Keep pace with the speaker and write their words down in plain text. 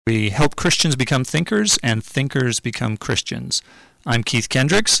We help Christians become thinkers and thinkers become Christians. I'm Keith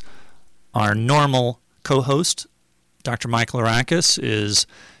Kendricks. Our normal co-host, Dr. Michael Arakis, is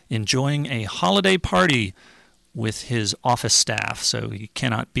enjoying a holiday party with his office staff, so he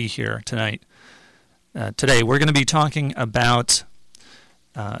cannot be here tonight. Today we're going to be talking about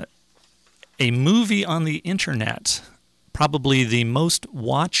a movie on the internet, probably the most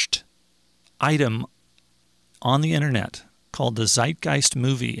watched item on the internet, called the Zeitgeist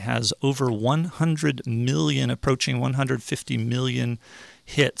movie. Has over 100 million, approaching 150 million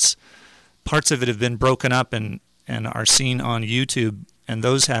hits. Parts of it have been broken up and are seen on YouTube, and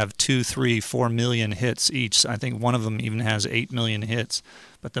those have 2, 3, 4 million hits each. I think one of them even has 8 million hits.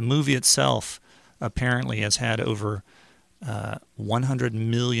 But the movie itself apparently has had over 100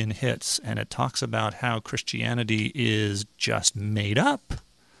 million hits, and it talks about how Christianity is just made up.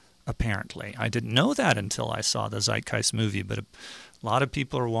 Apparently. I didn't know that until I saw the Zeitgeist movie, but a lot of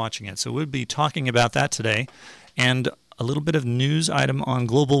people are watching it. So we'll be talking about that today, and a little bit of news item on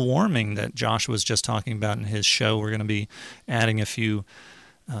global warming that Josh was just talking about in his show. We're going to be adding a few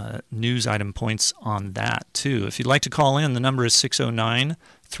news item points on that too. If you'd like to call in, the number is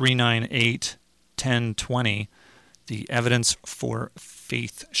 609-398-1020, the Evidence for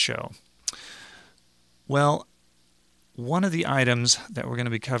Faith show. Well, one of the items that we're going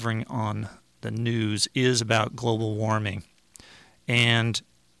to be covering on the news is about global warming. And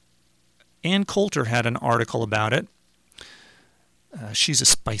Ann Coulter had an article about it. She's a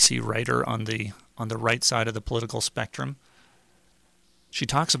spicy writer on the right side of the political spectrum. She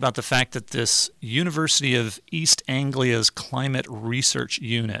talks about the fact that this University of East Anglia's Climate Research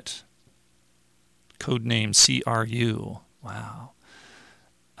Unit, codenamed CRU,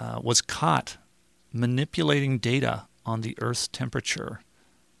 was caught manipulating data on the Earth's temperature.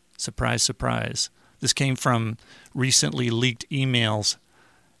 Surprise, surprise. This came from recently leaked emails,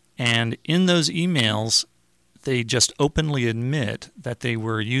 and in those emails, they just openly admit that they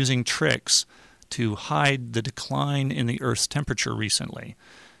were using tricks to hide the decline in the Earth's temperature recently.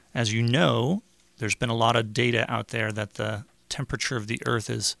 As you know, there's been a lot of data out there that the temperature of the Earth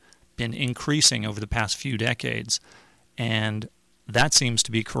has been increasing over the past few decades, and that seems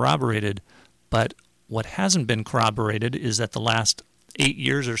to be corroborated. But what hasn't been corroborated is that the last 8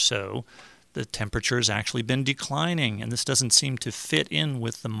 years or so, the temperature has actually been declining, and this doesn't seem to fit in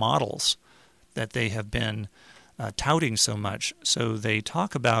with the models that they have been touting so much. So they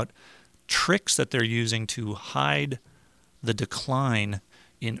talk about tricks that they're using to hide the decline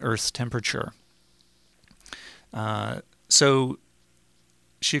in Earth's temperature. So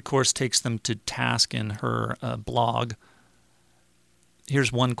she, of course, takes them to task in her blog.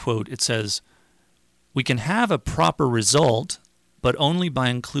 Here's one quote. It says, "We can have a proper result, but only by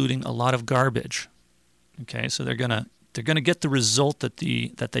including a lot of garbage." Okay, so they're gonna get the result that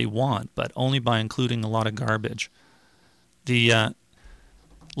they want, but only by including a lot of garbage. The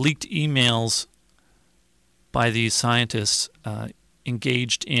leaked emails by these scientists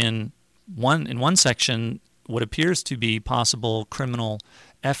engaged in one section what appears to be possible criminal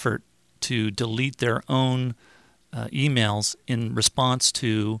effort to delete their own emails in response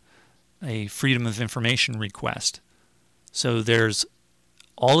to a Freedom of Information request. So there's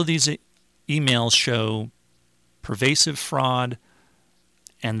all of these emails show pervasive fraud,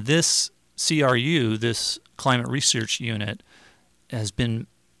 and this CRU, this Climate Research Unit, has been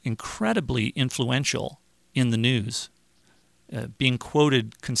incredibly influential in the news, being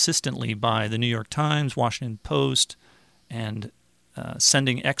quoted consistently by the New York Times, Washington Post, and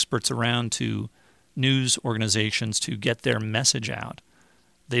sending experts around to news organizations to get their message out.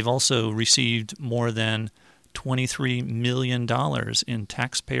 They've also received more than $23 million in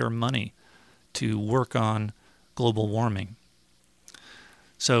taxpayer money to work on global warming.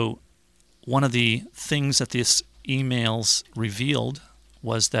 So one of the things that these emails revealed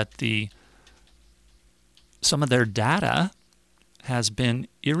was that some of their data has been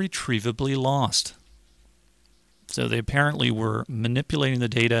irretrievably lost. So they apparently were manipulating the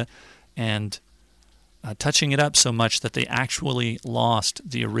data and touching it up so much that they actually lost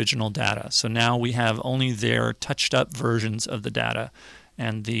the original data. So now we have only their touched up versions of the data,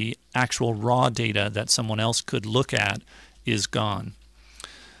 and the actual raw data that someone else could look at is gone.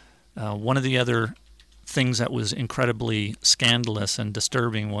 One of the other things that was incredibly scandalous and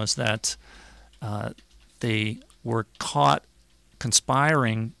disturbing was that they were caught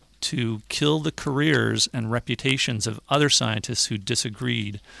conspiring to kill the careers and reputations of other scientists who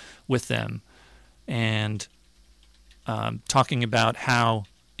disagreed with them, and talking about how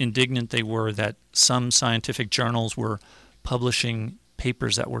indignant they were that some scientific journals were publishing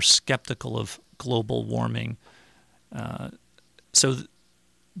papers that were skeptical of global warming. So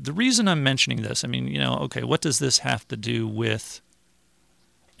the reason I'm mentioning this, I mean, okay, what does this have to do with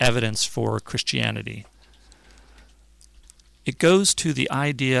evidence for Christianity? It goes to the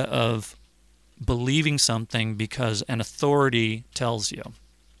idea of believing something because an authority tells you,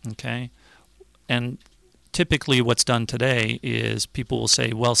 okay? And typically what's done today is people will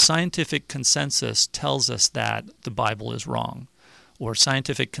say, well, scientific consensus tells us that the Bible is wrong, or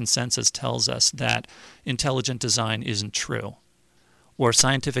scientific consensus tells us that intelligent design isn't true, or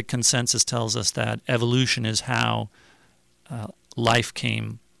scientific consensus tells us that evolution is how life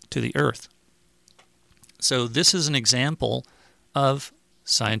came to the earth. So this is an example of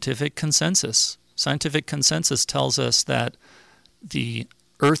scientific consensus. Scientific consensus tells us that the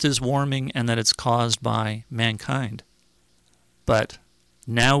earth is warming and that it's caused by mankind. But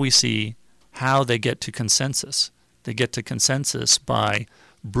now we see how they get to consensus. They get to consensus by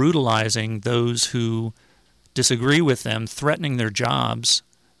brutalizing those who disagree with them, threatening their jobs,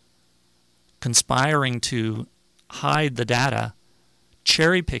 conspiring to hide the data,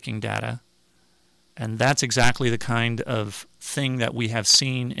 cherry-picking data, and that's exactly the kind of thing that we have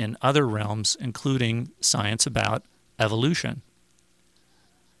seen in other realms, including science about evolution.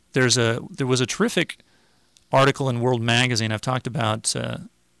 There was a terrific article in World Magazine. I've talked about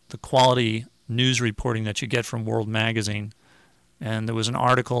the quality news reporting that you get from World Magazine, and there was an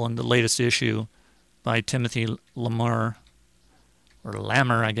article in the latest issue by Timothy Lammer,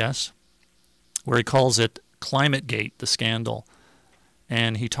 I guess, where he calls it ClimateGate, the scandal.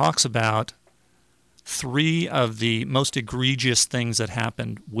 And he talks about 3 of the most egregious things that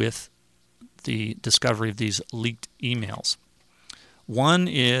happened with the discovery of these leaked emails. One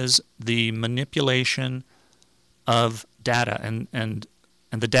is the manipulation of data, and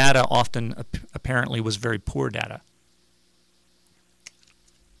the data often apparently was very poor data.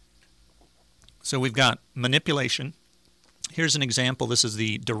 So we've got manipulation. Here's an example. This is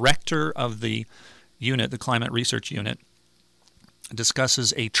the director of the unit, the climate research unit,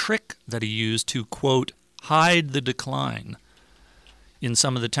 discusses a trick that he used to, quote, hide the decline in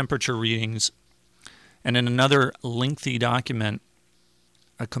some of the temperature readings. And in another lengthy document,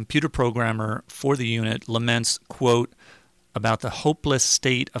 a computer programmer for the unit laments, quote, about the hopeless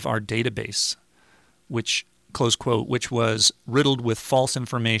state of our database, which, close quote, which was riddled with false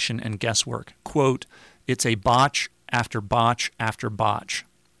information and guesswork. Quote, it's a botch after botch after botch.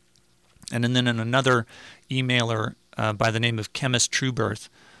 And then in another emailer by the name of Chemist Truebirth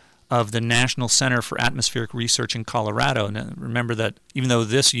of the National Center for Atmospheric Research in Colorado. And remember that even though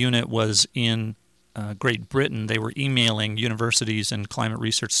this unit was in Great Britain, they were emailing universities and climate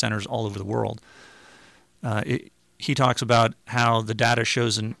research centers all over the world. He talks about how the data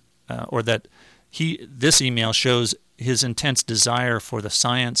shows, this email shows his intense desire for the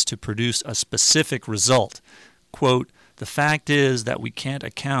science to produce a specific result. Quote, the fact is that we can't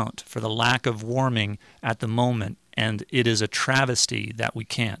account for the lack of warming at the moment, and it is a travesty that we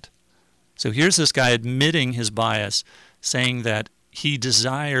can't. So here's this guy admitting his bias, saying that he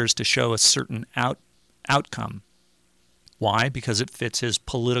desires to show a certain outcome. Why? Because it fits his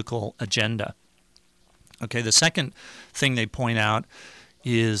political agenda. Okay, the second thing they point out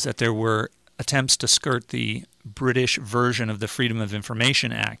is that there were attempts to skirt the British version of the Freedom of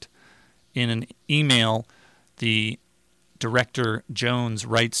Information Act. In an email, the Director Jones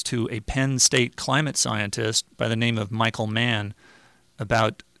writes to a Penn State climate scientist by the name of Michael Mann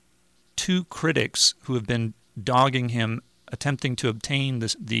about 2 critics who have been dogging him attempting to obtain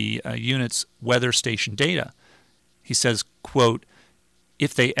the unit's weather station data. He says, quote,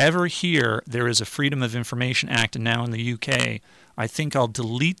 if they ever hear there is a Freedom of Information Act now in the UK, I think I'll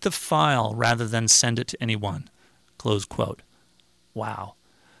delete the file rather than send it to anyone, close quote. Wow.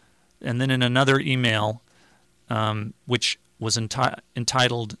 And then in another email, which was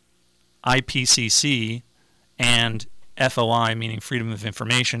entitled IPCC and FOI, meaning Freedom of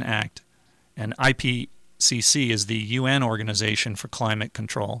Information Act, and IPCC is the UN Organization for Climate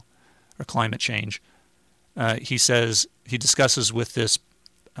Control or Climate Change. He discusses with this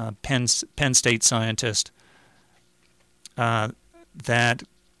Penn State scientist that,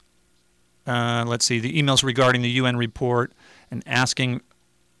 the emails regarding the UN report and asking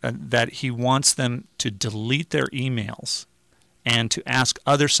that he wants them to delete their emails and to ask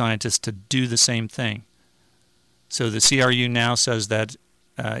other scientists to do the same thing. So the CRU now says that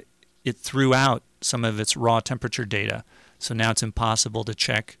it threw out some of its raw temperature data, so now it's impossible to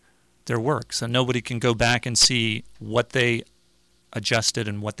check their work. So nobody can go back and see what they adjusted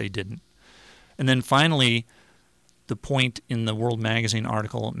and what they didn't. And then finally, the point in the World Magazine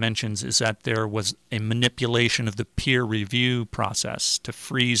article mentions is that there was a manipulation of the peer review process to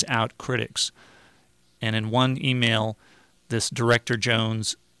freeze out critics. And in one email, this Director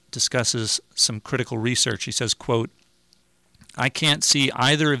Jones discusses some critical research. He says, quote, "I can't see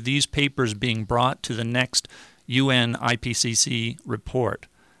either of these papers being brought to the next UN IPCC report.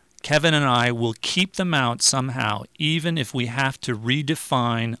 Kevin and I will keep them out somehow, even if we have to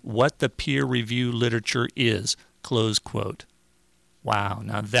redefine what the peer review literature is," close quote. Wow,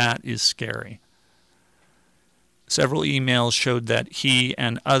 now that is scary. Several emails showed that he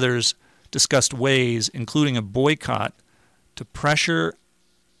and others discussed ways, including a boycott, to pressure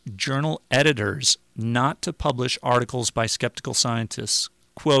journal editors not to publish articles by skeptical scientists.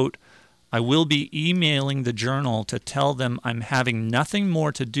 Quote, "I will be emailing the journal to tell them I'm having nothing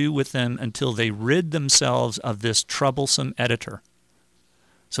more to do with them until they rid themselves of this troublesome editor."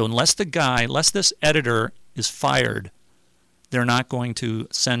 So unless this editor is fired, they're not going to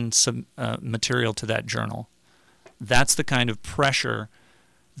send some material to that journal. That's the kind of pressure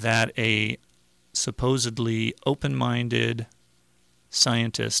that a supposedly open-minded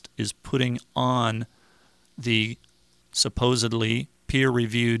scientist is putting on the supposedly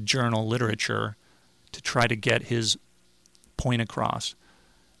peer-reviewed journal literature to try to get his point across.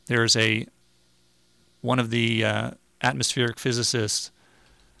 There's one of the atmospheric physicists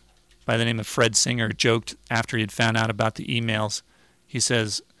by the name of Fred Singer joked after he had found out about the emails. He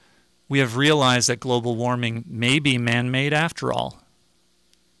says, "We have realized that global warming may be man-made after all,"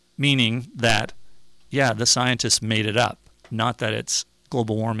 meaning that, yeah, the scientists made it up, not that it's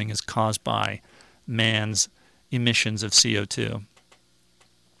global warming is caused by man's emissions of CO2.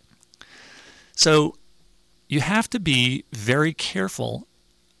 So you have to be very careful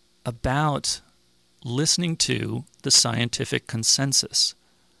about listening to the scientific consensus.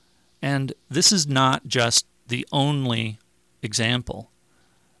 And this is not just the only example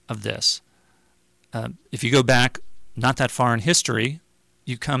of this. If you go back not that far in history,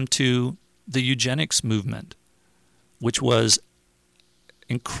 you come to the eugenics movement, which was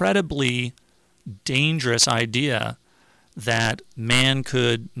incredibly dangerous idea that man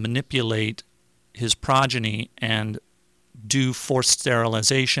could manipulate his progeny and do forced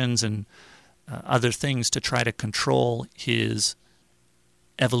sterilizations and other things to try to control his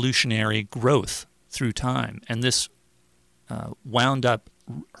evolutionary growth through time. And this wound up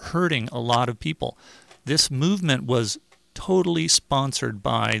hurting a lot of people. This movement was totally sponsored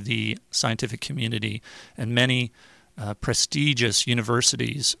by the scientific community, and many prestigious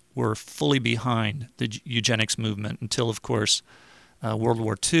universities were fully behind the eugenics movement until, of course, World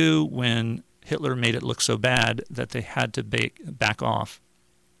War II, when Hitler made it look so bad that they had to back off.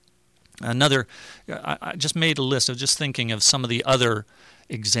 I just made a list of just thinking of some of the other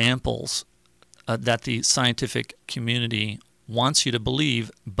examples that the scientific community wants you to believe,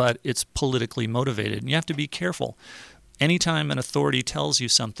 but it's politically motivated. And you have to be careful. Anytime an authority tells you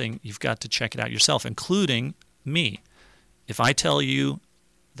something, you've got to check it out yourself, including me. If I tell you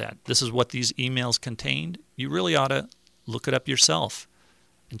that this is what these emails contained, you really ought to look it up yourself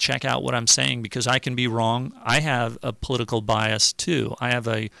and check out what I'm saying, because I can be wrong. I have a political bias too. I have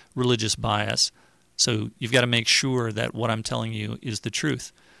a religious bias. So you've got to make sure that what I'm telling you is the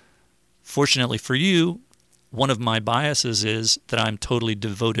truth. Fortunately for you, one of my biases is that I'm totally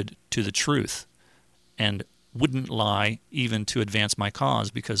devoted to the truth and wouldn't lie even to advance my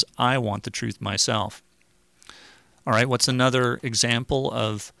cause, because I want the truth myself. All right, what's another example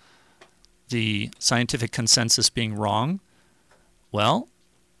of the scientific consensus being wrong? Well,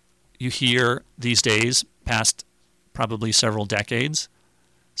 you hear these days, past probably several decades,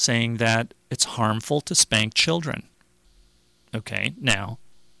 saying that it's harmful to spank children. Okay, now,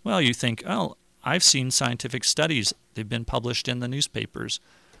 well, you think, oh, I've seen scientific studies, they've been published in the newspapers,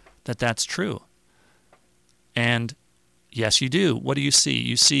 that's true. And yes, you do. What do you see?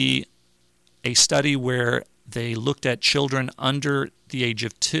 You see a study where they looked at children under the age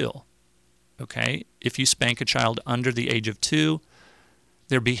of 2. Okay? If you spank a child under the age of 2,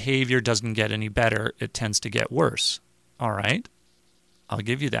 their behavior doesn't get any better. It tends to get worse. All right? I'll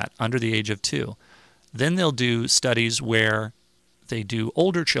give you that, under the age of 2. Then they'll do studies where they do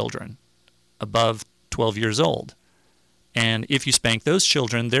older children, above 12 years old. And if you spank those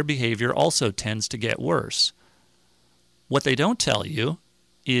children, their behavior also tends to get worse. What they don't tell you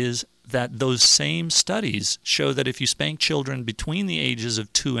is that those same studies show that if you spank children between the ages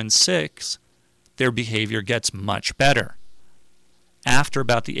of 2 and 6, their behavior gets much better. After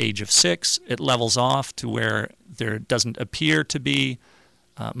about the age of 6, it levels off to where there doesn't appear to be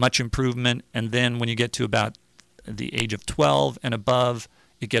much improvement, and then when you get to about the age of 12 and above,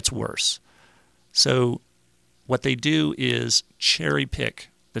 it gets worse. So what they do is cherry pick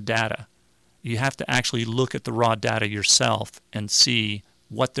the data. You have to actually look at the raw data yourself and see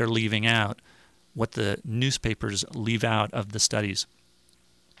what they're leaving out, what the newspapers leave out of the studies.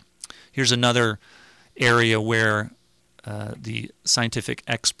 Here's another area where the scientific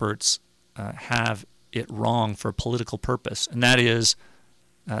experts have it wrong for a political purpose, and that is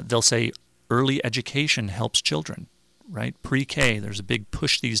they'll say early education helps children, right? Pre-K, there's a big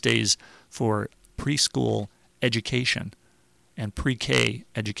push these days for preschool education and pre-K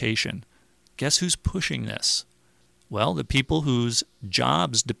education. Guess who's pushing this? Well, the people whose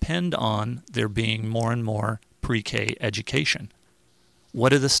jobs depend on there being more and more pre-K education. What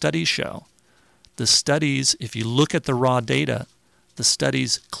do the studies show? The studies, if you look at the raw data, the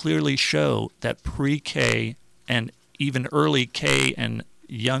studies clearly show that pre-K and even early K and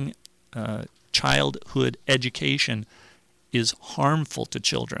young childhood education is harmful to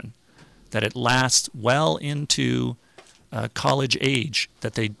children, that it lasts well into college age,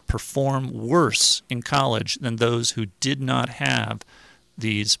 that they perform worse in college than those who did not have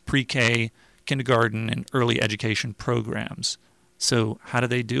these pre-K, kindergarten, and early education programs. So how do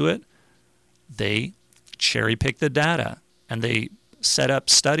they do it? They cherry pick the data, and they set up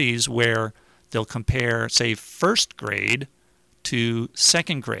studies where they'll compare, say, first grade to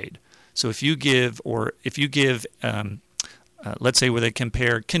second grade. So if you give, let's say where they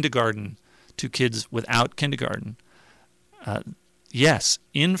compare kindergarten to kids without kindergarten, yes,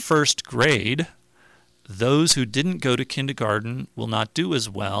 in first grade, those who didn't go to kindergarten will not do as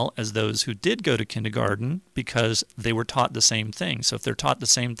well as those who did go to kindergarten because they were taught the same thing. So if they're taught the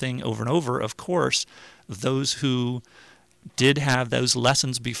same thing over and over, of course, those who did have those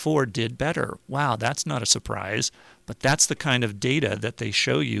lessons before did better. Wow, that's not a surprise, but that's the kind of data that they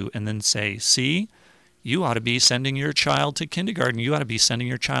show you and then say, see, you ought to be sending your child to kindergarten. You ought to be sending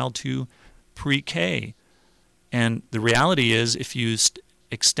your child to pre-K. And the reality is, if you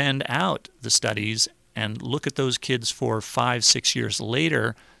extend out the studies and look at those kids for 5-6 years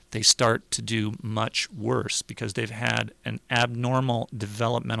later, they start to do much worse because they've had an abnormal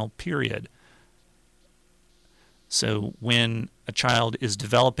developmental period. So when a child is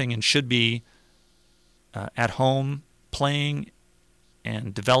developing and should be at home playing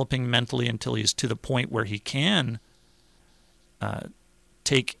and developing mentally until he's to the point where he can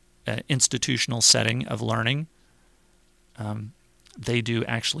take an institutional setting of learning, they do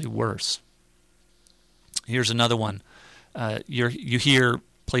actually worse. Here's another one. You hear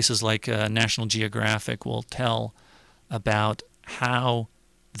places like National Geographic will tell about how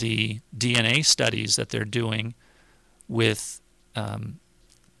the DNA studies that they're doing with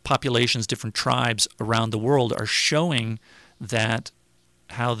populations, different tribes around the world are showing that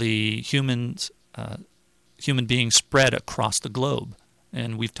how the human beings spread across the globe.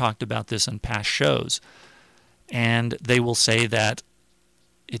 And we've talked about this in past shows. And they will say that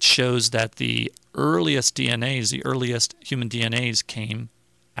it shows that the earliest DNAs, the earliest human DNAs came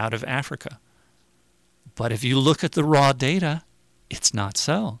out of Africa. But if you look at the raw data, it's not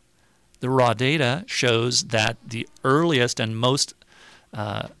so. The raw data shows that the earliest and most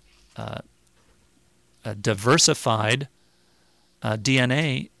diversified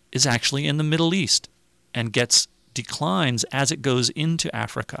DNA is actually in the Middle East and declines as it goes into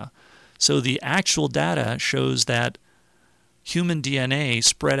Africa. So the actual data shows that human DNA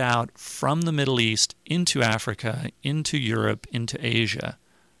spread out from the Middle East into Africa, into Europe, into Asia,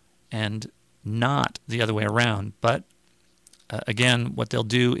 and not the other way around. But again, what they'll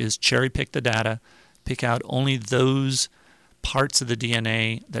do is cherry pick the data, pick out only those parts of the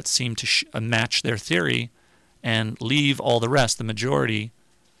DNA that seem to match their theory, and leave all the rest, the majority,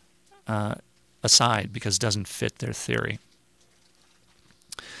 aside because it doesn't fit their theory.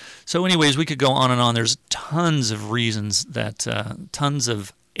 So anyways, we could go on and on. There's tons of reasons that, tons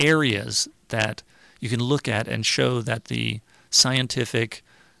of areas that you can look at and show that the scientific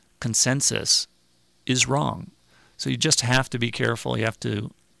consensus is wrong. So you just have to be careful. You have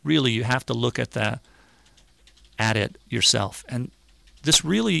to look at it yourself. And this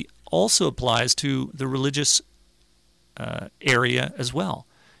really also applies to the religious area as well.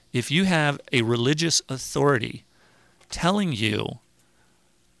 If you have a religious authority telling you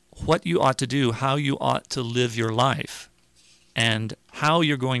what you ought to do, how you ought to live your life, and how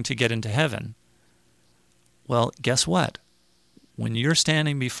you're going to get into heaven, well, guess what? When you're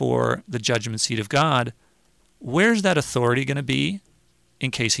standing before the judgment seat of God, where's that authority going to be in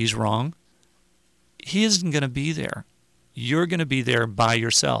case he's wrong? He isn't going to be there. You're going to be there by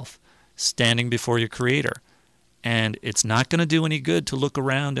yourself, standing before your Creator. And it's not going to do any good to look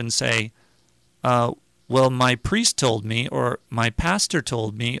around and say, well, my priest told me, or my pastor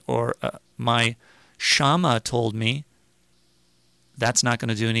told me, or my Shama told me. That's not going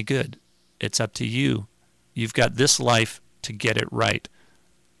to do any good. It's up to you. You've got this life to get it right.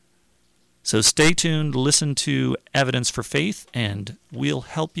 So stay tuned, listen to Evidence for Faith, and we'll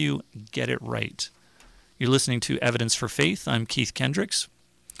help you get it right. You're listening to Evidence for Faith. I'm Keith Kendricks.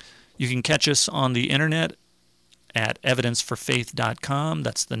 You can catch us on the internet at evidenceforfaith.com.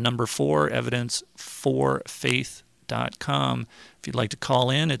 That's the number 4, evidenceforfaith.com. If you'd like to call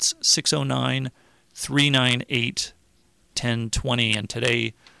in, it's 609-398-1020. And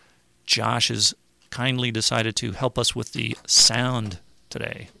today, Josh has kindly decided to help us with the sound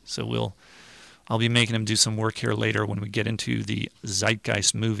today. So I'll be making him do some work here later when we get into the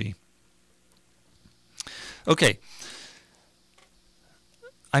Zeitgeist movie. Okay.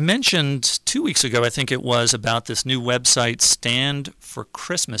 I mentioned 2 weeks ago, I think it was, about this new website,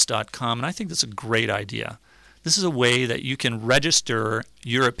 standforchristmas.com, and I think that's a great idea. This is a way that you can register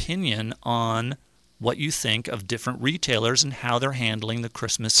your opinion on what you think of different retailers and how they're handling the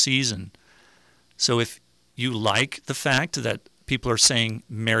Christmas season. So if you like the fact that people are saying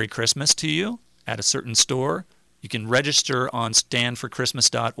Merry Christmas to you at a certain store, you can register on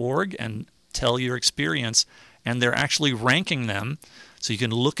standforchristmas.org and tell your experience, and they're actually ranking them. So you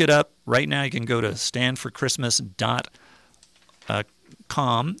can look it up right now. You can go to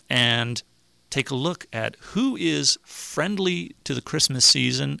standforchristmas.com and take a look at who is friendly to the Christmas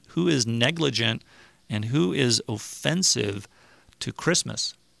season, who is negligent, and who is offensive to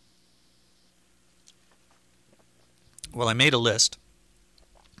Christmas. Well, I made a list,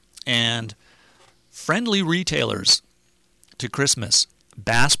 and friendly retailers to Christmas: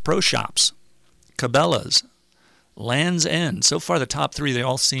 Bass Pro Shops, Cabela's, Land's End. So far, the top 3, they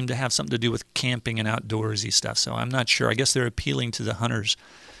all seem to have something to do with camping and outdoorsy stuff. So I'm not sure. I guess they're appealing to the hunters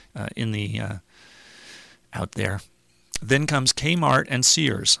out there. Then comes Kmart and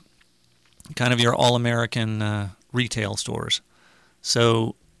Sears, kind of your all-American retail stores.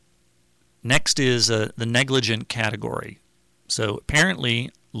 So next is the negligent category. So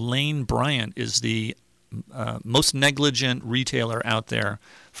apparently, Lane Bryant is the most negligent retailer out there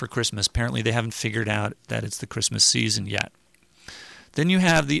for Christmas. Apparently they haven't figured out that it's the Christmas season yet. Then you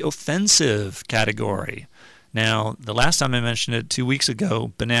have the offensive category. Now, the last time I mentioned it 2 weeks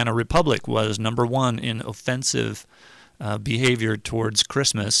ago, Banana Republic was number 1 in offensive behavior towards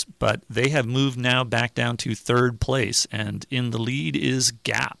Christmas, but they have moved now back down to 3rd place, and in the lead is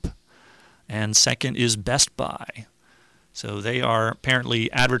Gap, and second is Best Buy. So they are apparently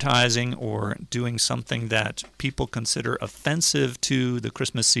advertising or doing something that people consider offensive to the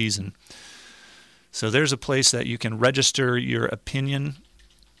Christmas season. So there's a place that you can register your opinion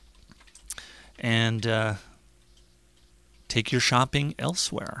and take your shopping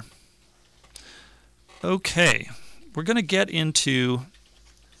elsewhere. Okay, we're going to get into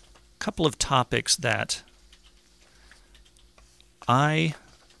a couple of topics that I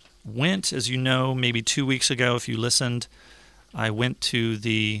went, as you know, maybe 2 weeks ago, if you listened, I went to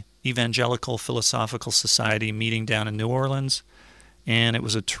the Evangelical Philosophical Society meeting down in New Orleans, and it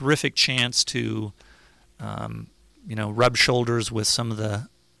was a terrific chance to, rub shoulders with some of the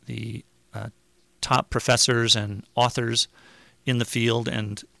top professors and authors in the field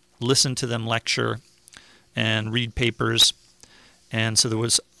and listen to them lecture and read papers. And so there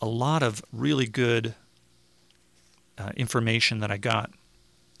was a lot of really good information that I got.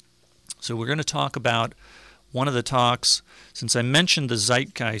 So we're going to talk about one of the talks. Since I mentioned the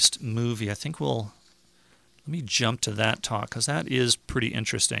Zeitgeist movie, I think let me jump to that talk, because that is pretty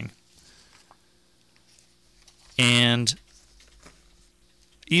interesting. And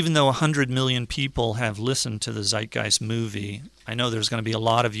even though 100 million people have listened to the Zeitgeist movie, I know there's going to be a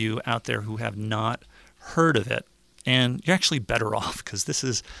lot of you out there who have not heard of it. And you're actually better off, because this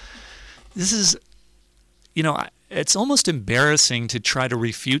is, it's almost embarrassing to try to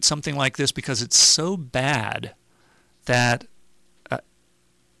refute something like this, because it's so bad that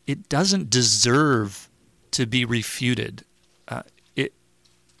it doesn't deserve to be refuted.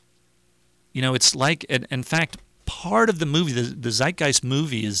 It's like, in fact, part of the movie, the Zeitgeist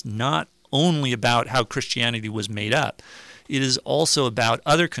movie, is not only about how Christianity was made up. It is also about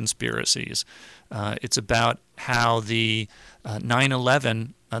other conspiracies. It's about how the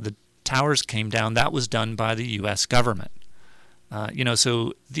 9/11, the towers came down. That was done by the U.S. government.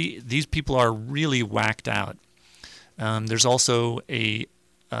 So these people are really whacked out. There's also a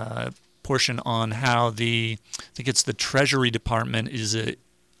portion on how I think it's the Treasury Department is a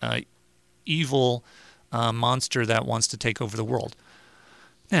evil monster that wants to take over the world.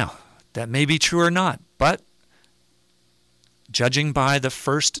 Now, that may be true or not, but judging by the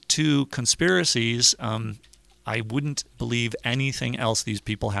first 2 conspiracies, I wouldn't believe anything else these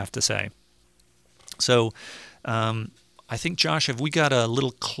people have to say. So I think, Josh, have we got a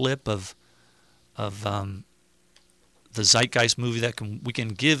little clip of the Zeitgeist movie that we can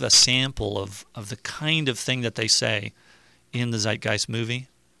give a sample of the kind of thing that they say in the Zeitgeist movie?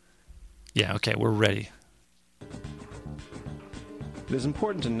 Yeah, okay, we're ready. It is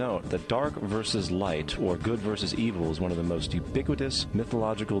important to note that dark versus light, or good versus evil, is one of the most ubiquitous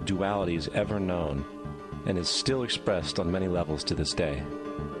mythological dualities ever known, and is still expressed on many levels to this day.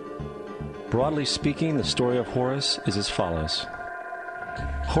 Broadly speaking, the story of Horus is as follows.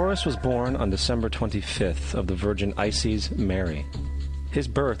 Horus was born on December 25th of the Virgin Isis Mary. His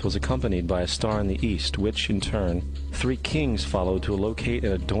birth was accompanied by a star in the east, which, in turn, 3 kings followed to locate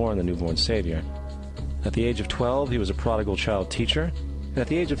and adorn the newborn Savior. At the age of 12, he was a prodigal child teacher, and at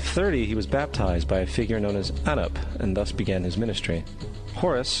the age of 30, he was baptized by a figure known as Anup, and thus began his ministry.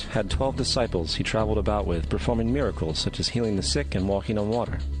 Horus had 12 disciples he traveled about with, performing miracles such as healing the sick and walking on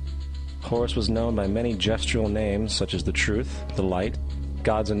water. Horus was known by many gestural names such as the Truth, the Light,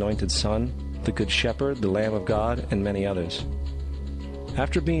 God's Anointed Son, the Good Shepherd, the Lamb of God, and many others.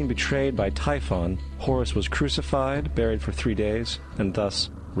 After being betrayed by Typhon, Horus was crucified, buried for 3 days, and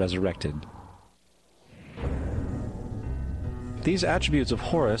thus resurrected. These attributes of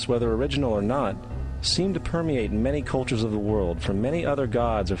Horus, whether original or not, seem to permeate many cultures of the world, for many other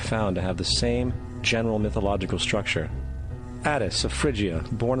gods are found to have the same general mythological structure. Attis of Phrygia,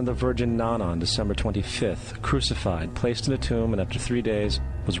 born of the Virgin Nana on December 25th, crucified, placed in a tomb, and after 3 days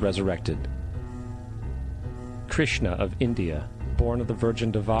was resurrected. Krishna of India, born of the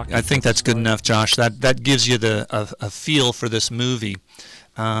Virgin Devaki. I think that's good enough, Josh. That gives you a feel for this movie.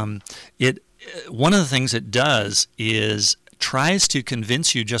 One of the things it does is tries to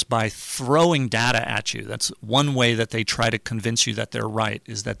convince you just by throwing data at you. That's one way that they try to convince you that they're right,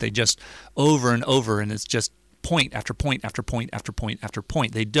 is that they just over and over, and it's just point after point after point after point after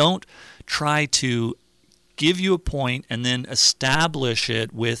point. They don't try to give you a point and then establish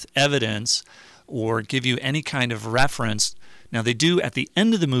it with evidence or give you any kind of reference. Now, they do at the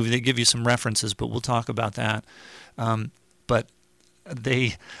end of the movie, they give you some references, but we'll talk about that. But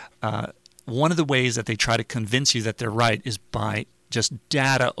they... one of the ways that they try to convince you that they're right is by just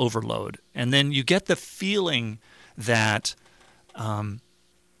data overload. And then you get the feeling that,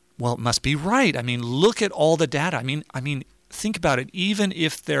 well, it must be right. I mean, look at all the data. I mean, think about it. Even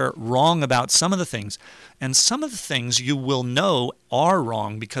if they're wrong about some of the things, and some of the things you will know are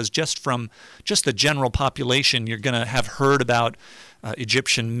wrong because just from just the general population, you're going to have heard about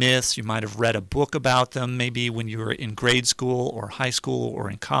Egyptian myths. You might have read a book about them maybe when you were in grade school or high school or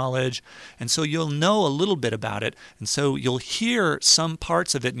in college. And so you'll know a little bit about it. And so you'll hear some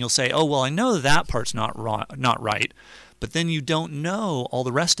parts of it and you'll say, oh, well, I know that part's not right. But then you don't know all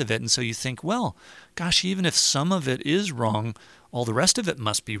the rest of it. And so you think, well, gosh, even if some of it is wrong, all the rest of it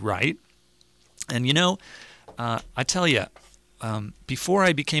must be right. And I tell you, before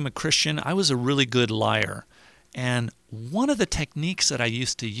I became a Christian, I was a really good liar. And one of the techniques that I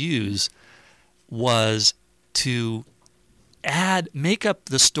used to use was to make up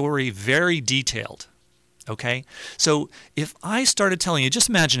the story very detailed. Okay? So if I started telling you, just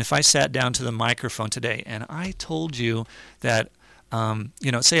imagine if I sat down to the microphone today and I told you that,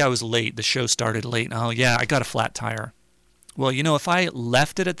 say I was late, the show started late, and, oh yeah, I got a flat tire. Well, if I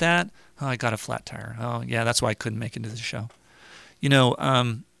left it at that, oh, I got a flat tire. Oh yeah, that's why I couldn't make it to the show.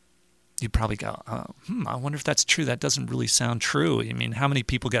 You'd probably go, I wonder if that's true. That doesn't really sound true. I mean, how many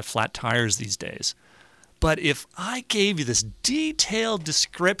people get flat tires these days? But if I gave you this detailed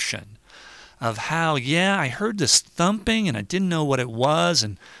description of how, I heard this thumping and I didn't know what it was,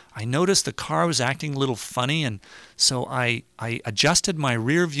 and I noticed the car was acting a little funny, and so I adjusted my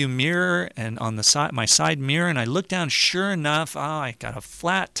rear view mirror and on my side mirror, and I looked down. Sure enough, I got a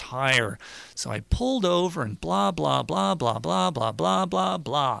flat tire. So I pulled over and blah, blah, blah, blah, blah, blah, blah, blah,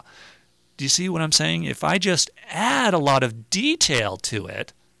 blah. Do you see what I'm saying? If I just add a lot of detail to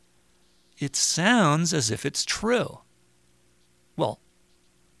it, it sounds as if it's true. Well,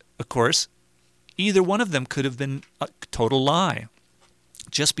 of course, either one of them could have been a total lie.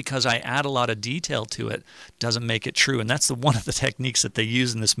 Just because I add a lot of detail to it doesn't make it true. And that's one of the techniques that they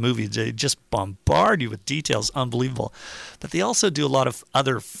use in this movie. They just bombard you with details. Unbelievable. But they also do a lot of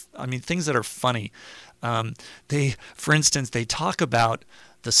other, things that are funny. For instance, they talk about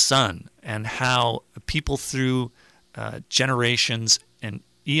the sun and how people through generations and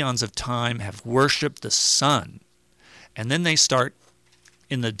eons of time have worshipped the sun. And then they start,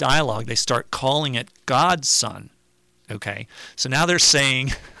 in the dialogue, they start calling it God's son. Okay, so now they're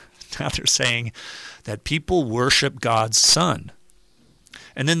saying that people worship God's son.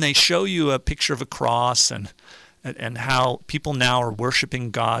 And then they show you a picture of a cross and how people now are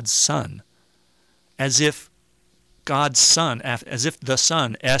worshiping God's son. As if God's son, as if the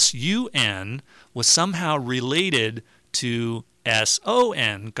son, S-U-N, was somehow related to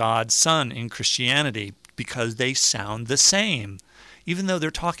S-O-N, God, Son, in Christianity, because they sound the same. Even though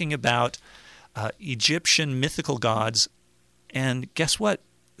they're talking about Egyptian mythical gods, and guess what?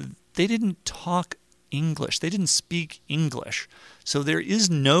 They didn't talk English. They didn't speak English. So there is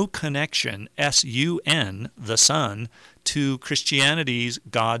no connection, S-U-N, the Son, to Christianity's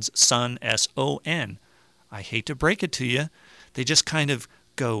God's Son, S-O-N. I hate to break it to you. They just kind of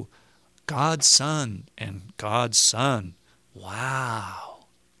go, God's Son and God's Son. Wow.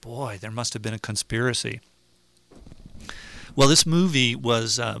 Boy, there must have been a conspiracy. Well, this movie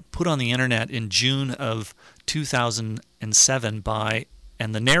was put on the internet in June of 2007 by,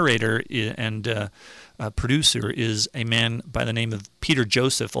 and the narrator and producer is a man by the name of Peter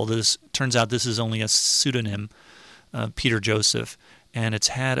Joseph, although this turns out this is only a pseudonym, Peter Joseph, and it's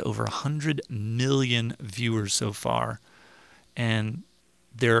had over 100 million viewers so far. And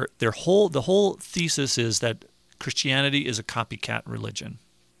the whole thesis is that Christianity is a copycat religion,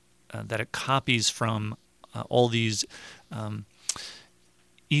 that it copies from all these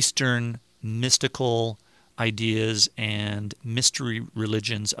Eastern mystical ideas and mystery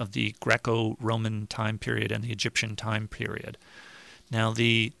religions of the Greco-Roman time period and the Egyptian time period. Now,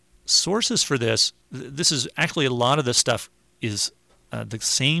 the sources for this is actually a lot of this stuff is the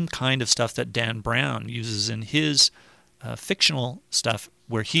same kind of stuff that Dan Brown uses in his fictional stuff,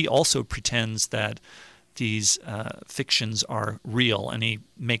 where he also pretends that these fictions are real, and he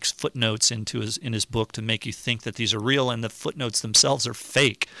makes footnotes in his book to make you think that these are real, and the footnotes themselves are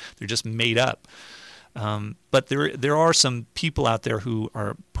fake. They're just made up. But there are some people out there who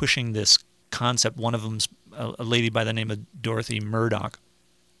are pushing this concept. One of them's a lady by the name of Dorothy Murdoch.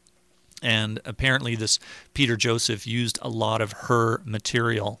 And apparently this Peter Joseph used a lot of her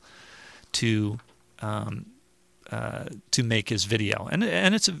material to make his video. And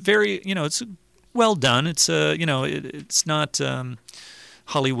it's a very, it's well done. It's it's not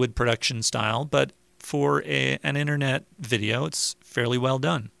Hollywood production style, but for an internet video, it's fairly well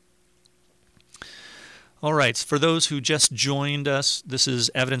done. All right, for those who just joined us, this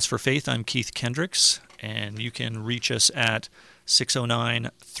is Evidence for Faith. I'm Keith Kendricks, and you can reach us at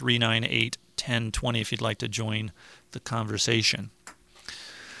 609-398-1020 if you'd like to join the conversation.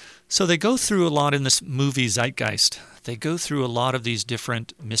 So they go through a lot in this movie Zeitgeist. They go through a lot of these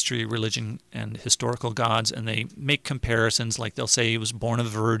different mystery, religion, and historical gods, and they make comparisons. Like they'll say he was born a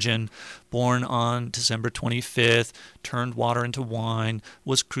virgin, born on December 25th, turned water into wine,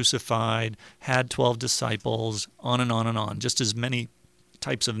 was crucified, had 12 disciples, on and on and on. Just as many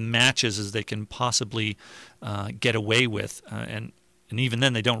types of matches as they can possibly get away with. And even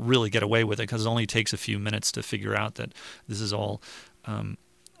then, they don't really get away with it because it only takes a few minutes to figure out that this is all...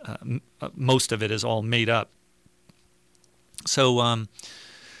 most of it is all made up. So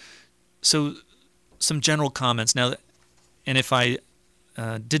some general comments. Now, and if I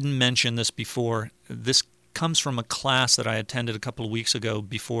didn't mention this before, this comes from a class that I attended a couple of weeks ago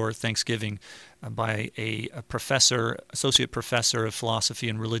before Thanksgiving by a professor, associate professor of philosophy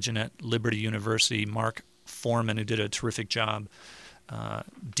and religion at Liberty University, Mark Foreman, who did a terrific job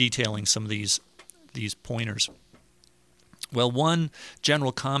detailing some of these pointers. Well, one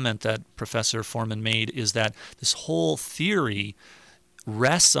general comment that Professor Foreman made is that this whole theory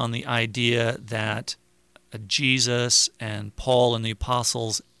rests on the idea that Jesus and Paul and the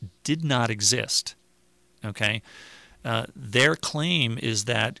apostles did not exist. Okay? Their claim is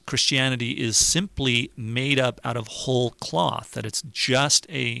that Christianity is simply made up out of whole cloth, that it's just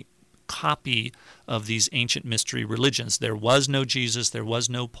a copy of these ancient mystery religions. There was no Jesus, there was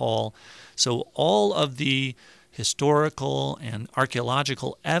no Paul. So all of the historical and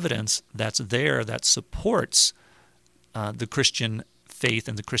archaeological evidence that's there that supports the Christian faith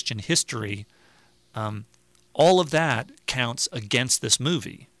and the Christian history, all of that counts against this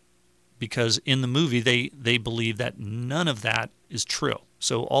movie, because in the movie they believe that none of that is true.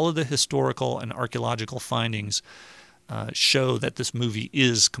 So all of the historical and archaeological findings show that this movie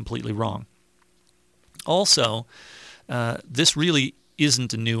is completely wrong. Also, this really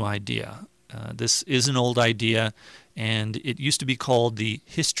isn't a new idea. This is an old idea, and it used to be called the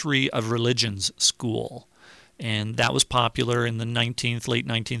History of Religions School. And that was popular in the late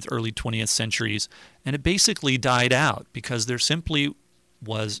 19th, early 20th centuries. And it basically died out because there simply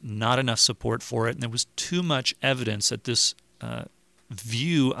was not enough support for it, and there was too much evidence that this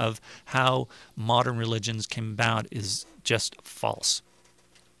view of how modern religions came about is just false.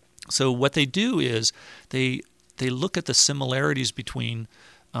 So what they do is they look at the similarities between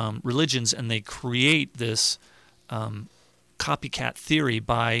religions, and they create this copycat theory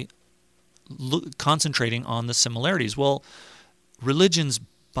by concentrating on the similarities. Well, religions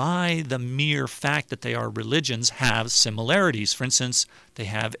by the mere fact that they are religions, have similarities. For instance, they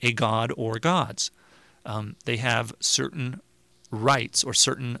have a god or gods. They have certain rites or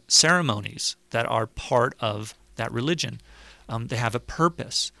certain ceremonies that are part of that religion. They have a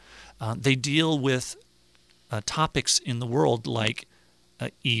purpose. They deal with topics in the world like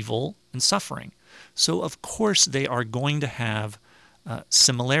evil and suffering. So, of course, they are going to have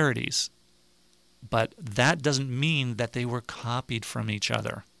similarities. But that doesn't mean that they were copied from each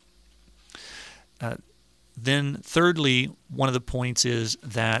other. Then thirdly, one of the points is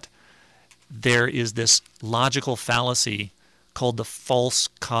that there is this logical fallacy called the false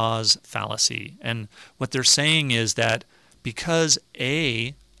cause fallacy. And what they're saying is that because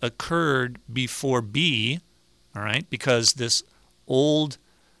A occurred before B, all right, because this old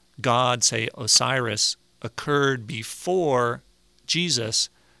god, say Osiris, occurred before Jesus,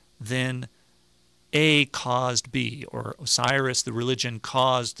 then A caused B, or Osiris, the religion,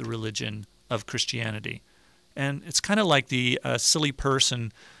 caused the religion of Christianity. And it's kind of like the silly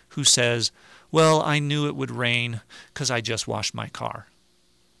person who says, well, I knew it would rain because I just washed my car.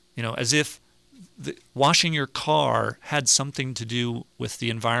 You know, as if washing your car had something to do with the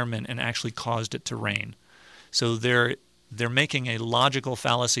environment and actually caused it to rain. So they're making a logical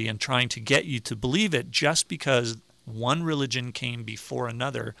fallacy and trying to get you to believe it just because one religion came before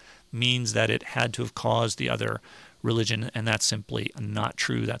another means that it had to have caused the other religion, and that's simply not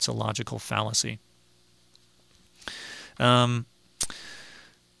true. That's a logical fallacy.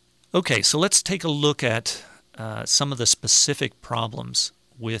 Okay, so let's take a look at some of the specific problems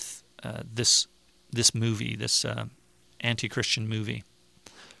with this movie, this anti-Christian movie.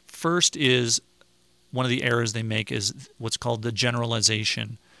 First is, one of the errors they make is what's called the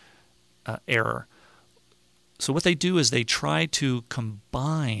generalization error. So what they do is they try to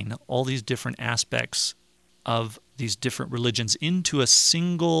combine all these different aspects of these different religions into a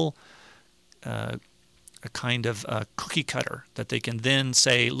single a kind of cookie cutter that they can then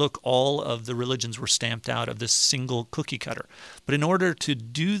say, look, all of the religions were stamped out of this single cookie cutter. But in order to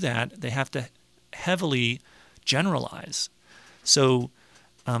do that, they have to heavily generalize. So,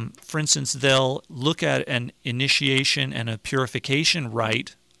 for instance, they'll look at an initiation and a purification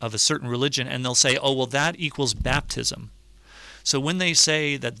rite of a certain religion, and they'll say, oh, well, that equals baptism. So when they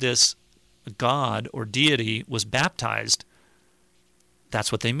say that this god or deity was baptized,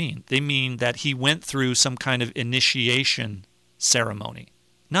 that's what they mean. They mean that he went through some kind of initiation ceremony.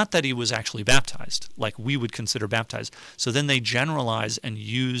 Not that he was actually baptized, like we would consider baptized. So then they generalize and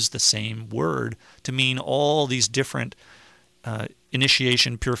use the same word to mean all these different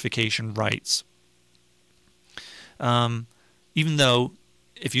initiation, purification rites. Even though,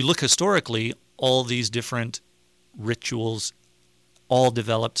 if you look historically, all these different rituals all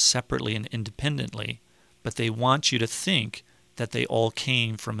developed separately and independently, but they want you to think that they all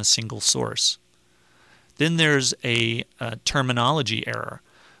came from a single source. Then there's a terminology error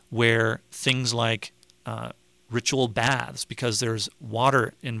where things like ritual baths, because there's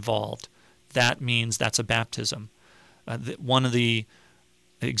water involved, that means that's a baptism. One of the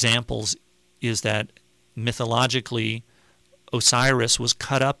examples is that mythologically Osiris was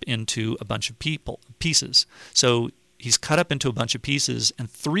cut up into a bunch of pieces. So he's cut up into a bunch of pieces,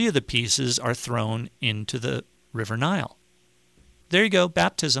 and 3 of the pieces are thrown into the River Nile. There you go,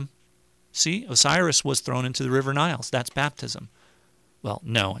 baptism. See, Osiris was thrown into the River Nile. So that's baptism. Well,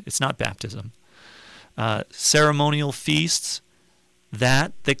 no, it's not baptism. Ceremonial feasts,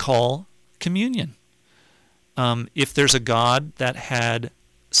 that they call communion. If there's a god that had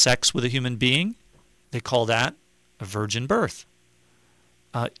sex with a human being, they call that a virgin birth.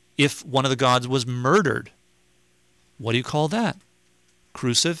 If one of the gods was murdered, what do you call that?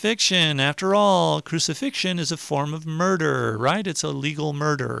 Crucifixion. After all, crucifixion is a form of murder, right? It's a legal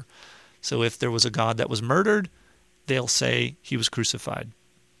murder. So if there was a god that was murdered, they'll say he was crucified.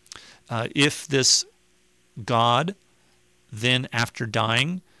 If this god then, after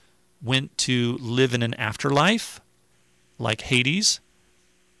dying, went to live in an afterlife, like Hades,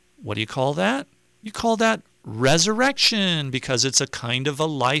 what do you call that? You call that resurrection, because it's a kind of a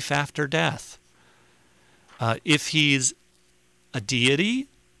life after death. If he's a deity,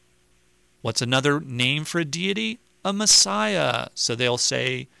 what's another name for a deity? A Messiah. So they'll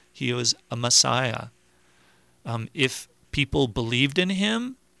say he was a Messiah. If people believed in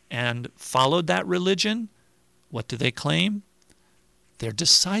him and followed that religion, what do they claim? They're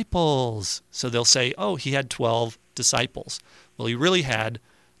disciples. So they'll say, oh, he had 12 disciples. Well, he really had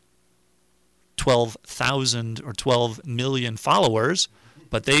 12,000 or 12 million followers,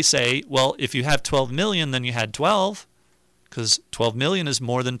 but they say, well, if you have 12 million, then you had 12, because 12 million is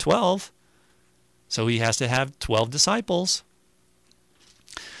more than 12. So he has to have 12 disciples.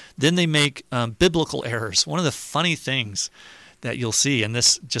 Then they make biblical errors. One of the funny things that you'll see, and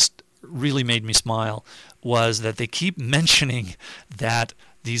this just really made me smile, was that they keep mentioning that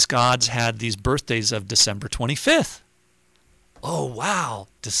these gods had these birthdays of December 25th. Oh, wow,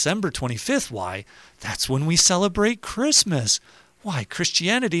 December 25th, why? That's when we celebrate Christmas. Why,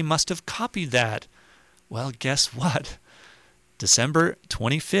 Christianity must have copied that. Well, guess what? December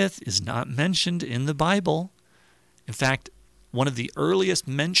 25th is not mentioned in the Bible. In fact, one of the earliest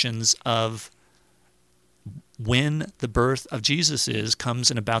mentions of when the birth of Jesus comes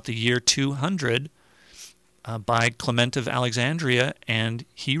in about the year 200 by Clement of Alexandria, and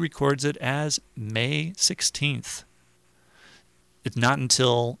he records it as May 16th. It's not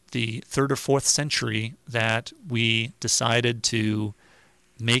until the 3rd or 4th century that we decided to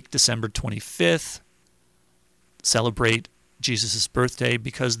make December 25th celebrate Jesus' birthday,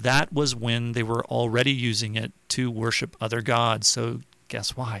 because that was when they were already using it to worship other gods. So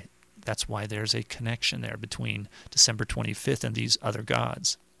guess why? That's why there's a connection there between December 25th and these other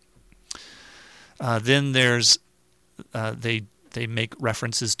gods. Then there's they make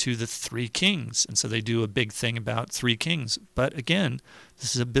references to the three kings, and so they do a big thing about three kings. But again,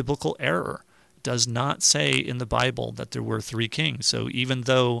 this is a biblical error. It does not say in the Bible that there were three kings. So even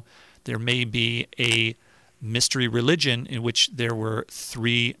though there may be a mystery religion in which there were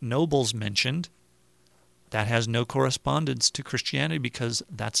three nobles mentioned, that has no correspondence to Christianity, because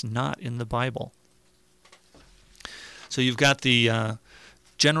that's not in the Bible. So you've got the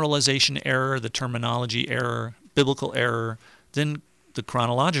generalization error, the terminology error, biblical error, then the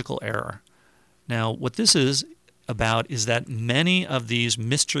chronological error. Now, what this is about is that many of these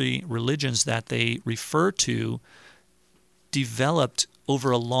mystery religions that they refer to developed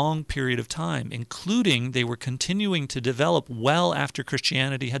over a long period of time, including they were continuing to develop well after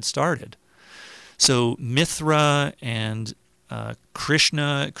Christianity had started. So Mithra and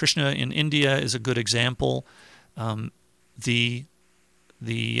Krishna in India is a good example. The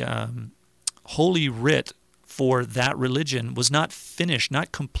Holy Writ for that religion was not finished,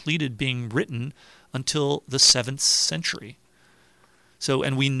 not completed being written until the 7th century. So,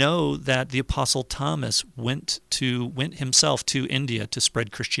 and we know that the Apostle Thomas went himself to India to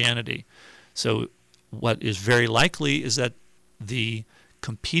spread Christianity. So what is very likely is that the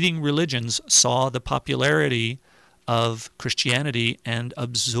competing religions saw the popularity of Christianity and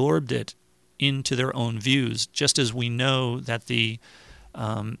absorbed it into their own views, just as we know that the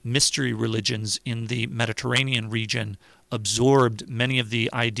mystery religions in the Mediterranean region absorbed many of the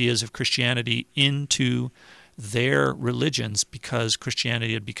ideas of Christianity into their religions because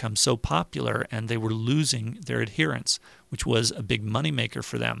Christianity had become so popular and they were losing their adherents, which was a big moneymaker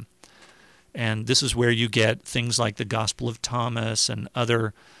for them. And this is where you get things like the Gospel of Thomas and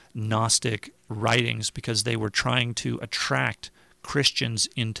other Gnostic writings, because they were trying to attract Christians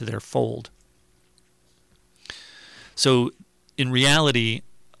into their fold. So in reality,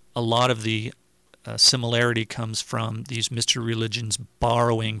 a lot of the similarity comes from these mystery religions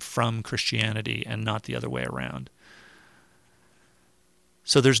borrowing from Christianity and not the other way around.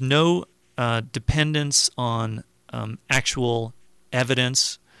 So there's no dependence on actual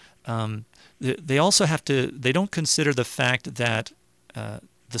evidence. They also have to, they don't consider the fact that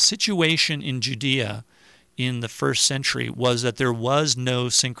the situation in Judea in the 1st century was that there was no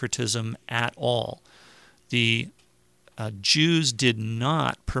syncretism at all. The Jews did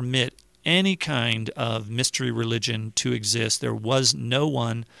not permit any kind of mystery religion to exist. There was no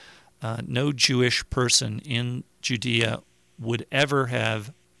one, no Jewish person in Judea would ever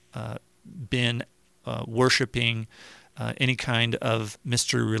have been worshiping any kind of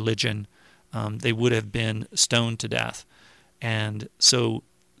mystery religion. They would have been stoned to death. And so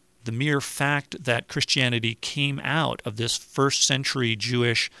the mere fact that Christianity came out of this 1st century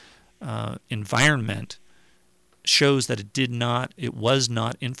Jewish environment shows that it was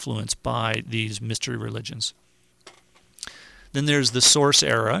not influenced by these mystery religions. Then there's the source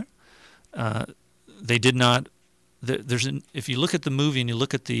error. They did not. If you look at the movie and you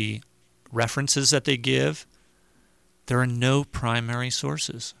look at the references that they give, there are no primary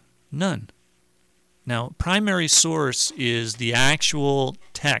sources. None. Now, primary source is the actual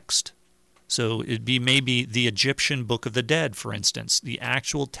text. So it'd be maybe the Egyptian Book of the Dead, for instance, the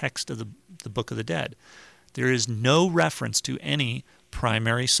actual text of the Book of the Dead. There is no reference to any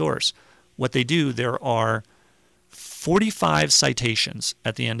primary source. What they do, there are 45 citations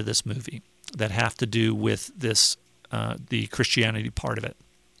at the end of this movie that have to do with this, the Christianity part of it.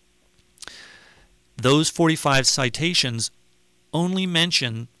 Those 45 citations only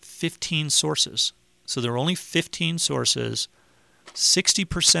mention 15 sources. So there are only 15 sources.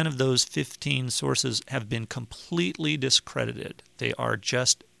 60% of those 15 sources have been completely discredited. They are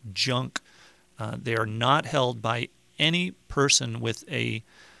just junk. They are not held by any person with in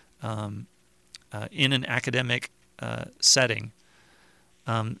an academic setting.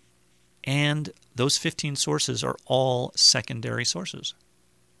 And those 15 sources are all secondary sources.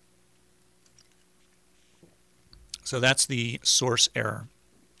 So that's the source error.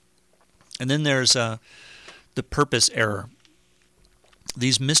 And then there's the purpose error.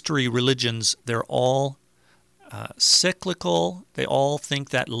 These mystery religions, they're all cyclical. They all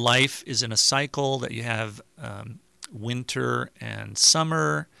think that life is in a cycle, that you have winter and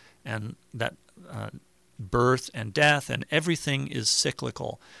summer, and that birth and death, and everything is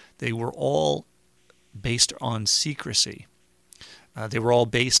cyclical. They were all based on secrecy. They were all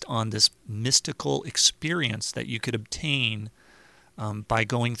based on this mystical experience that you could obtain by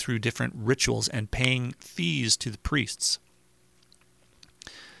going through different rituals and paying fees to the priests.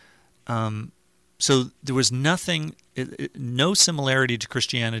 So there was no similarity to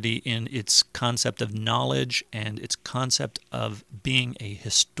Christianity in its concept of knowledge and its concept of being a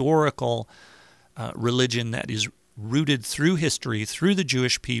historical religion that is rooted through history, through the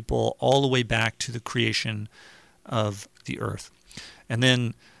Jewish people, all the way back to the creation of the earth. And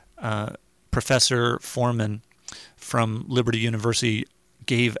then Professor Foreman from Liberty University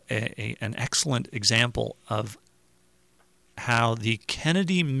gave an excellent example of how the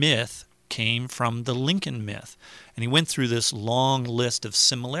Kennedy myth came from the Lincoln myth. And he went through this long list of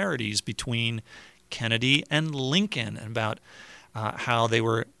similarities between Kennedy and Lincoln, and about how they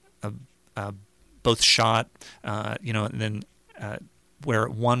were both shot, and then where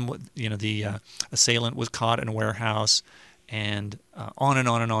one, the assailant was caught in a warehouse, and on and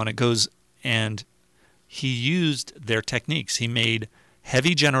on and on it goes. And he used their techniques. He made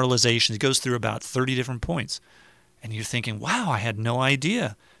heavy generalizations. He goes through about 30 different points. And you're thinking, wow, I had no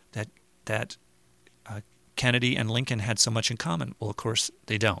idea that Kennedy and Lincoln had so much in common. Well, of course,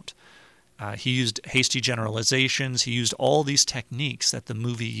 they don't. He used hasty generalizations. He used all these techniques that the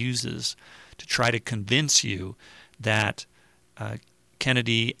movie uses to try to convince you that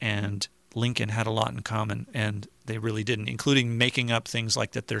Kennedy and Lincoln had a lot in common, and they really didn't, including making up things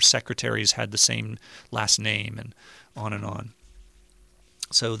like that their secretaries had the same last name, and on and on.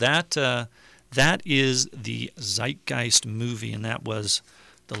 So that is the Zeitgeist movie, and that was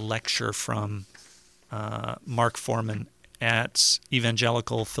the lecture from Mark Foreman at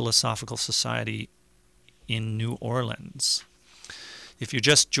Evangelical Philosophical Society in New Orleans. If you're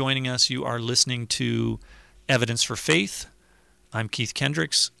just joining us, you are listening to Evidence for Faith. I'm Keith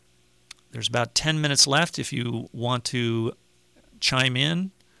Kendricks. There's about 10 minutes left. If you want to chime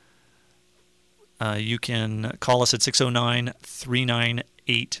in, you can call us at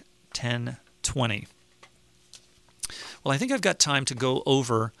 609-398-1020. Well, I think I've got time to go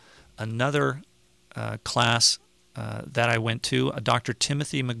over another class that I went to. Dr.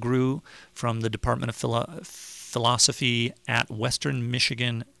 Timothy McGrew from the Department of Philosophy at Western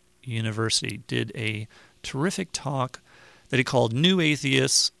Michigan University did a terrific talk that he called New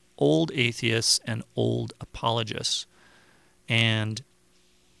Atheists, Old Atheists, and Old Apologists. And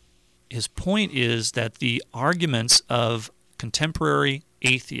his point is that the arguments of contemporary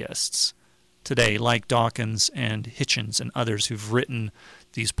atheists today, like Dawkins and Hitchens and others who've written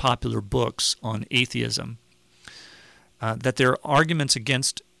these popular books on atheism, that their arguments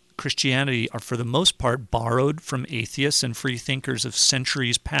against Christianity are for the most part borrowed from atheists and free thinkers of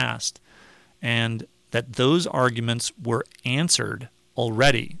centuries past, and that those arguments were answered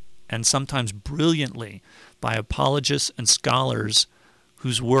already, and sometimes brilliantly, by apologists and scholars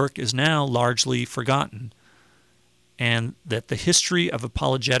whose work is now largely forgotten, and that the history of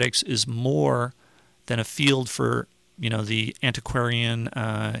apologetics is more than a field for, the antiquarian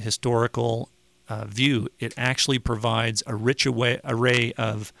historical view. It actually provides a rich array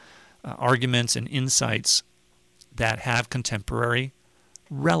of arguments and insights that have contemporary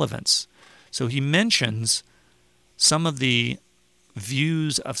relevance. So he mentions some of the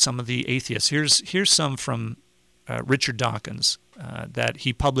views of some of the atheists. Here's some from Richard Dawkins that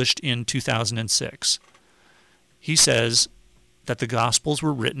he published in 2006. He says that the Gospels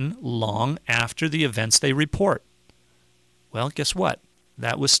were written long after the events they report. Well, guess what?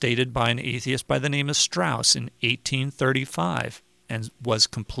 That was stated by an atheist by the name of Strauss in 1835 and was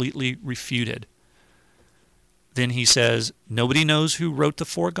completely refuted. Then he says, nobody knows who wrote the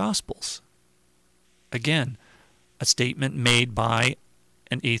four Gospels. Again, a statement made by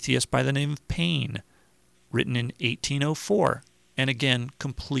an atheist by the name of Payne, written in 1804, and again,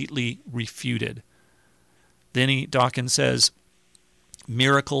 completely refuted. Then Dawkins says,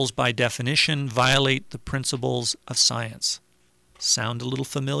 miracles by definition violate the principles of science. Sound a little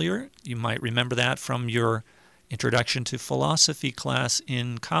familiar? You might remember that from your Introduction to Philosophy class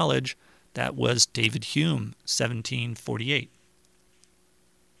in college, that was David Hume, 1748.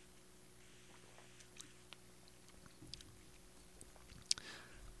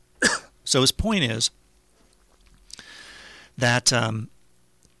 So his point is that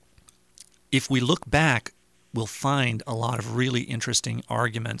if we look back, we'll find a lot of really interesting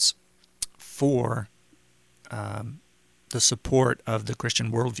arguments for the support of the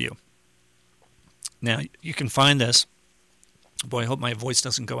Christian worldview. Now, you can find this. Boy, I hope my voice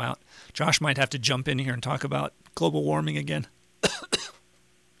doesn't go out. Josh might have to jump in here and talk about global warming again.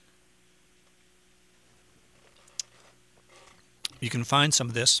 You can find some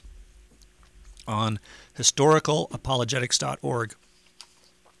of this on historicalapologetics.org.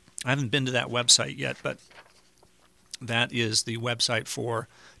 I haven't been to that website yet, but that is the website for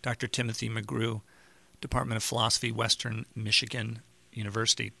Dr. Timothy McGrew, Department of Philosophy, Western Michigan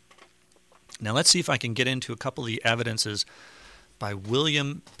University. Now let's see if I can get into a couple of the evidences by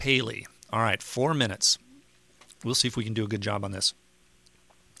William Paley. All right, 4 minutes. We'll see if we can do a good job on this.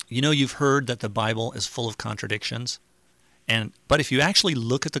 You know, you've heard that the Bible is full of contradictions. But if you actually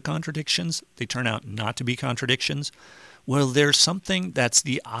look at the contradictions, they turn out not to be contradictions. Well, there's something that's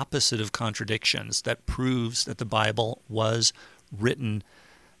the opposite of contradictions that proves that the Bible was written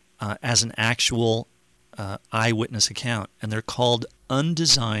as an actual eyewitness account, and they're called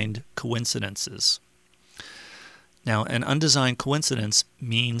undesigned coincidences. Now, an undesigned coincidence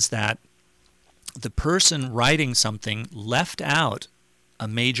means that the person writing something left out a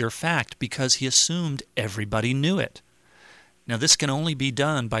major fact because he assumed everybody knew it. Now, this can only be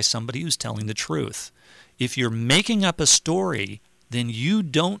done by somebody who's telling the truth. If you're making up a story, then you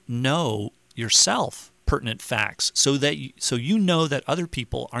don't know yourself pertinent facts, so you know that other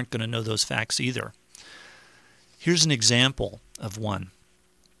people aren't going to know those facts either. Here's an example of one.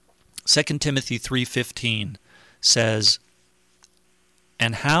 2 Timothy 3:15 says,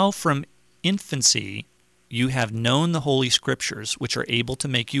 "And how from infancy you have known the Holy Scriptures, which are able to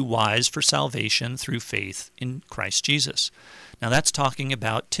make you wise for salvation through faith in Christ Jesus." Now that's talking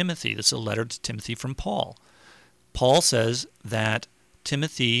about Timothy. This is a letter to Timothy from Paul. Paul says that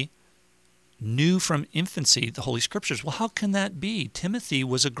Timothy knew from infancy the Holy Scriptures. Well, how can that be? Timothy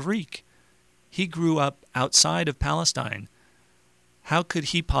was a Greek. He grew up outside of Palestine. How could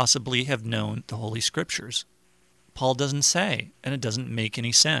he possibly have known the Holy Scriptures? Paul doesn't say, and it doesn't make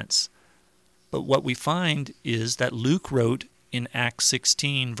any sense. But what we find is that Luke wrote in Acts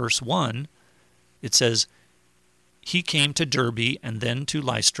 16, verse 1, it says, "He came to Derbe and then to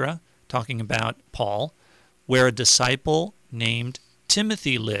Lystra," talking about Paul, "where a disciple named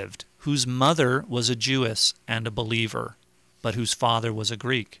Timothy lived, whose mother was a Jewess and a believer, but whose father was a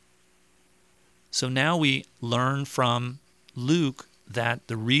Greek." So now we learn from Luke that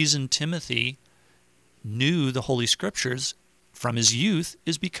the reason Timothy knew the Holy Scriptures from his youth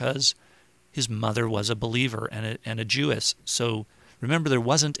is because his mother was a believer and a Jewess. So remember, there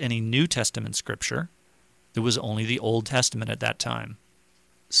wasn't any New Testament Scripture. There was only the Old Testament at that time.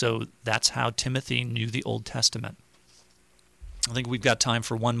 So that's how Timothy knew the Old Testament. I think we've got time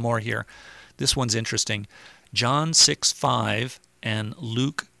for one more here. This one's interesting. John 6:5 and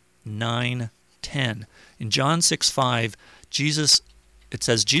Luke 9:10. In John 6:5, it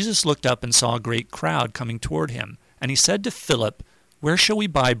says, "Jesus looked up and saw a great crowd coming toward him, and he said to Philip, 'Where shall we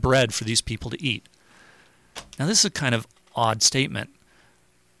buy bread for these people to eat?'" Now this is a kind of odd statement.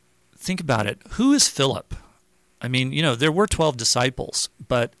 Think about it. Who is Philip? I mean, there were 12 disciples,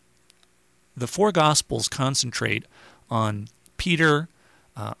 but the four Gospels concentrate on Peter,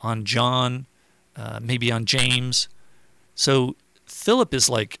 on John, maybe on James. So Philip is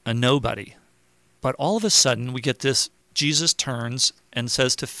like a nobody. But all of a sudden we get this, Jesus turns and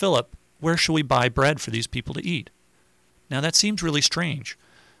says to Philip, "Where shall we buy bread for these people to eat?" Now that seems really strange.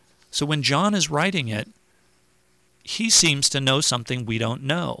 So when John is writing it, he seems to know something we don't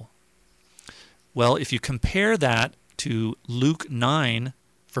know. Well, if you compare that to Luke 9,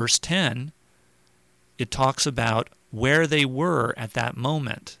 verse 10, it talks about where they were at that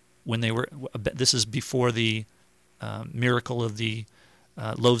moment. This is before the miracle of the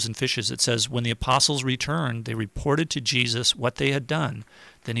loaves and fishes. It says, "When the apostles returned, they reported to Jesus what they had done.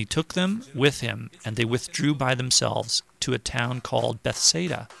 Then he took them with him, and they withdrew by themselves to a town called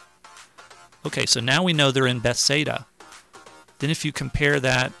Bethsaida." Okay, so now we know they're in Bethsaida. Then if you compare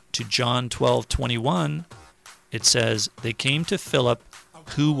that to John 12:21, it says, "They came to Philip,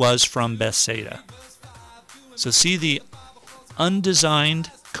 who was from Bethsaida." So see the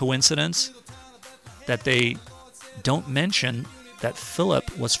undesigned coincidence that they don't mention that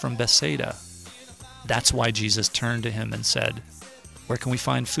Philip was from Bethsaida. That's why Jesus turned to him and said, "Where can we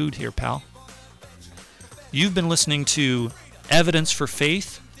find food here, pal?" You've been listening to Evidence for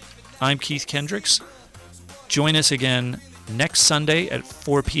Faith. I'm Keith Kendricks. Join us again next Sunday at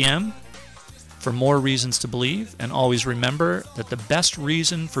 4 p.m. for more reasons to believe. And always remember that the best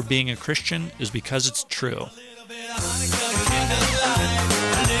reason for being a Christian is because it's true.